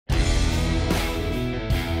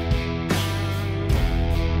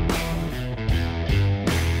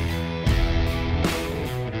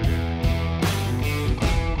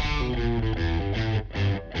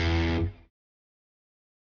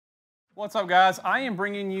What's up, guys? I am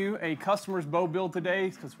bringing you a customer's bow build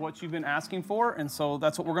today because what you've been asking for, and so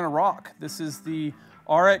that's what we're gonna rock. This is the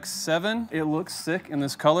RX7. It looks sick in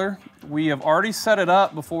this color. We have already set it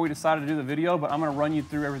up before we decided to do the video, but I'm gonna run you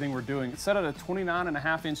through everything we're doing. It's set at a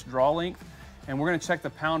 29.5-inch draw length, and we're gonna check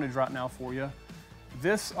the poundage right now for you.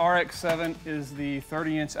 This RX7 is the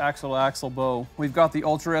 30-inch axle-to-axle bow. We've got the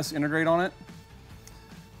Ultra S integrate on it.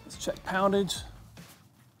 Let's check poundage.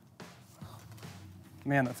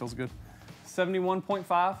 Man, that feels good.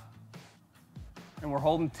 71.5, and we're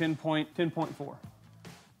holding 10.4.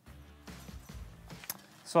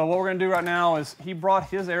 So what we're gonna do right now is he brought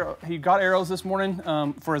his arrow, he got arrows this morning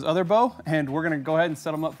for his other bow, and we're gonna go ahead and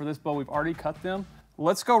set them up for this bow. We've already cut them.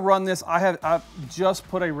 Let's go run this. I've just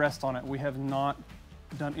put a rest on it. We have not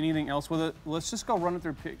done anything else with it. Let's just go run it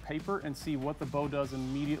through paper and see what the bow does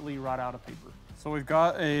immediately right out of paper. So we've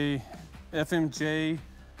got a FMJ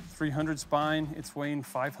 300 spine. It's weighing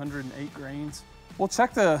 508 grains. We'll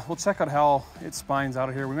check out how it spines out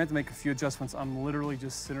of here. We might have to make a few adjustments. I'm literally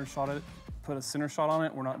just center shot it, put a center shot on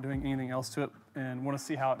it. We're not doing anything else to it, and want to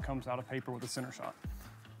see how it comes out of paper with a center shot.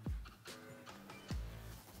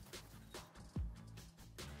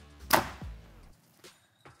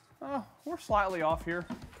 We're slightly off here,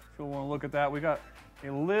 if you'll want to look at that. We got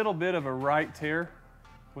a little bit of a right tear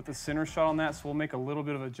with the center shot on that, so we'll make a little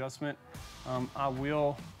bit of adjustment. I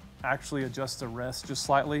will actually adjust the rest just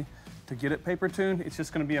slightly to get it paper tuned. It's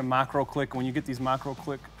just going to be a micro click. When you get these micro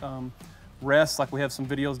click rests, like we have some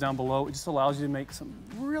videos down below, it just allows you to make some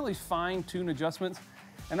really fine tune adjustments.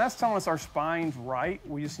 And that's telling us our spine's right.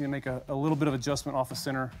 We just need to make a little bit of adjustment off the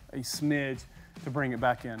center, a smidge, to bring it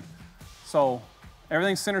back in. So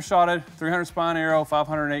everything's center shotted, 300 spine arrow,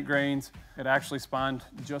 508 grains. It actually spined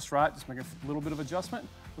just right. Just make a little bit of adjustment.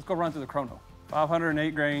 Let's go run through the chrono.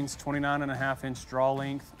 508 grains, 29.5-inch draw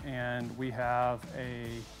length, and we have a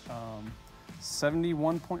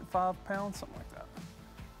 71.5 pounds, something like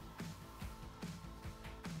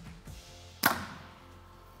that.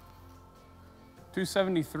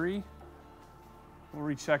 $273. We'll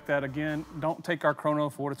recheck that again. Don't take our chrono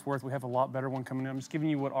for what it's worth. We have a lot better one coming in. I'm just giving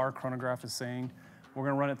you what our chronograph is saying. We're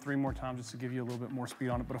gonna run it 3 more times just to give you a little bit more speed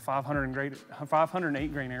on it. But a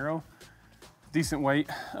 508 grain arrow, decent weight.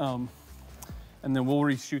 And then we'll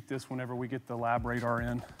reshoot this whenever we get the lab radar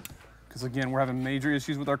in. Because again, we're having major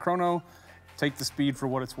issues with our chrono. Take the speed for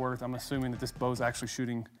what it's worth. I'm assuming that this bow is actually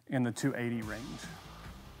shooting in the 280 range.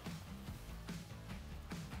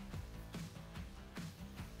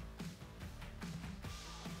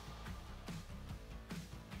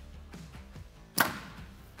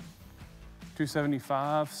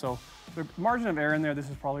 .275, so the margin of error in there, this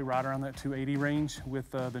is probably right around that 280 range.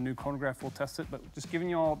 With the new chronograph, we'll test it, but just giving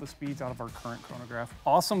you all the speeds out of our current chronograph.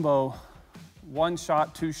 Awesome bow,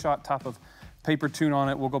 1-shot, 2-shot type of paper tune on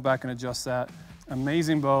it. We'll go back and adjust that.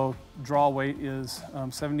 Amazing bow, draw weight is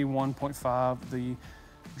 71.5. The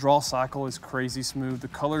draw cycle is crazy smooth. The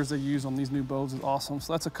colors they use on these new bows is awesome.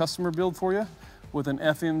 So that's a customer build for you. With an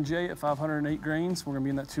FMJ at 508 grains. We're gonna be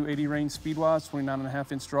in that 280 range speed-wise,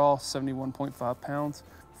 29.5-inch draw, 71.5 pounds.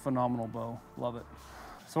 Phenomenal bow, love it.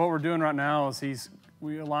 So what we're doing right now is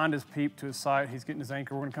we aligned his peep to his sight. He's getting his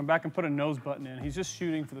anchor. We're gonna come back and put a nose button in. He's just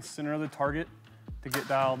shooting for the center of the target to get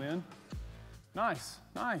dialed in. Nice,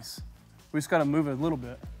 nice. We just gotta move it a little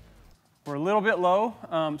bit. We're a little bit low.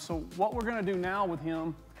 So what we're gonna do now with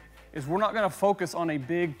him is we're not gonna focus on a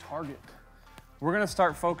big target. We're gonna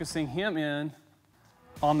start focusing him in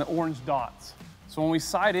on the orange dots. So when we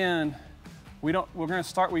sight in, we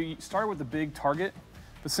start with the big target,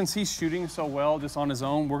 but since he's shooting so well just on his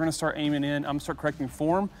own, we're gonna start aiming in. I'm gonna start correcting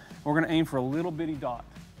form. We're gonna aim for a little bitty dot.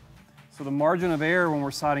 So the margin of error when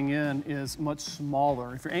we're sighting in is much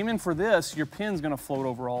smaller. If you're aiming for this, your pin's gonna float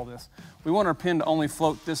over all this. We want our pin to only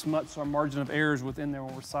float this much, so our margin of error is within there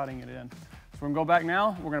when we're sighting it in. So we're gonna go back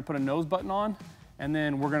now, we're gonna put a nose button on, and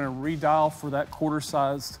then we're gonna redial for that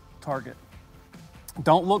quarter-sized target.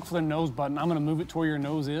 Don't look for the nose button. I'm gonna move it to where your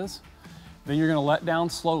nose is. Then you're gonna let down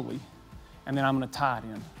slowly, and then I'm gonna tie it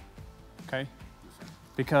in, okay?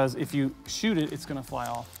 Because if you shoot it, it's gonna fly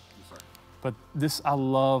off. But this, I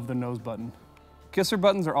love the nose button. Kisser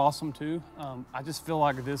buttons are awesome too. I just feel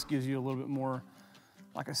like this gives you a little bit more,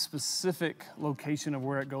 like a specific location of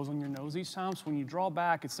where it goes on your nose each time. So when you draw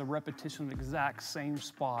back, it's a repetition of the exact same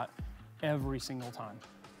spot every single time.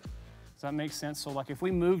 Does that make sense? So like if we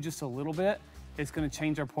move just a little bit, it's gonna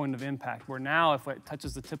change our point of impact. Where now, if it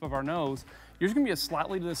touches the tip of our nose, yours gonna be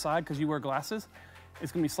slightly to the side because you wear glasses. It's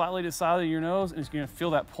gonna be slightly to the side of your nose, and it's gonna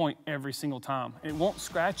feel that point every single time. It won't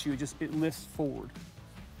scratch you, it lifts forward.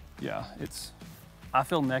 Yeah, I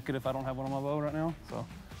feel naked if I don't have one on my bow right now, so.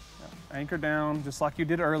 Yeah. Anchor down just like you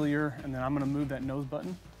did earlier, and then I'm gonna move that nose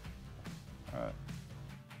button. All right,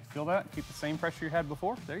 you feel that? Keep the same pressure you had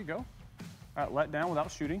before. There you go. All right, let down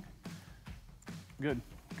without shooting. Good,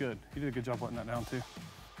 good. You did a good job letting that down too.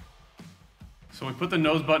 So we put the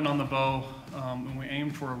nose button on the bow, and we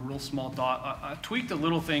aimed for a real small dot. I tweaked a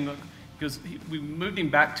little thing because we moved him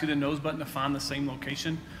back to the nose button to find the same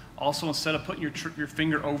location. Also, instead of putting your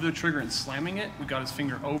finger over the trigger and slamming it, we got his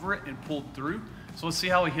finger over it and pulled through. So let's see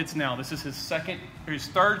how he hits now. This is his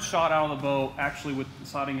third shot out of the bow, actually with the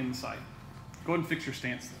sighting in the sight. Go ahead and fix your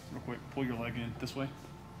stance real quick. Pull your leg in this way.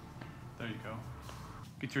 There you go.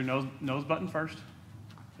 Get your nose button first.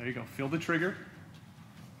 There you go. Feel the trigger.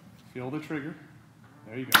 Feel the trigger.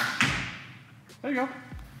 There you go. There you go.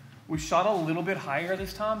 We shot a little bit higher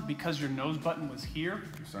this time because your nose button was here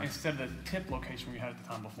instead of the tip location where you had it the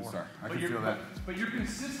time before. Yes, sir. I can feel that. But you're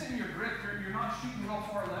consistent in your grip. You're not shooting real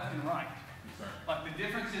far left and right. Yes, sir. Like the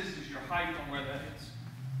difference is your height on where that is.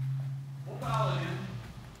 We'll dial it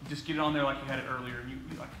in. Just get it on there like you had it earlier. You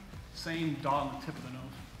like same dot on the tip of the nose.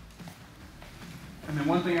 And then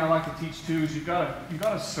one thing I like to teach too is you've got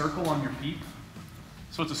a circle on your peep.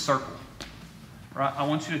 So it's a circle. Right, I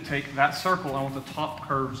want you to take that circle, I want the top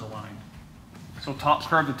curves aligned. So top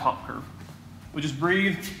curve to top curve. We just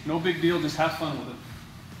breathe, no big deal, just have fun with it.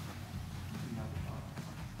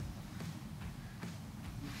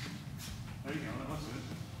 There you go, that looks good.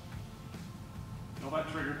 Feel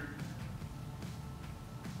that trigger.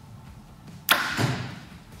 There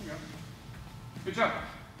you go. Good job.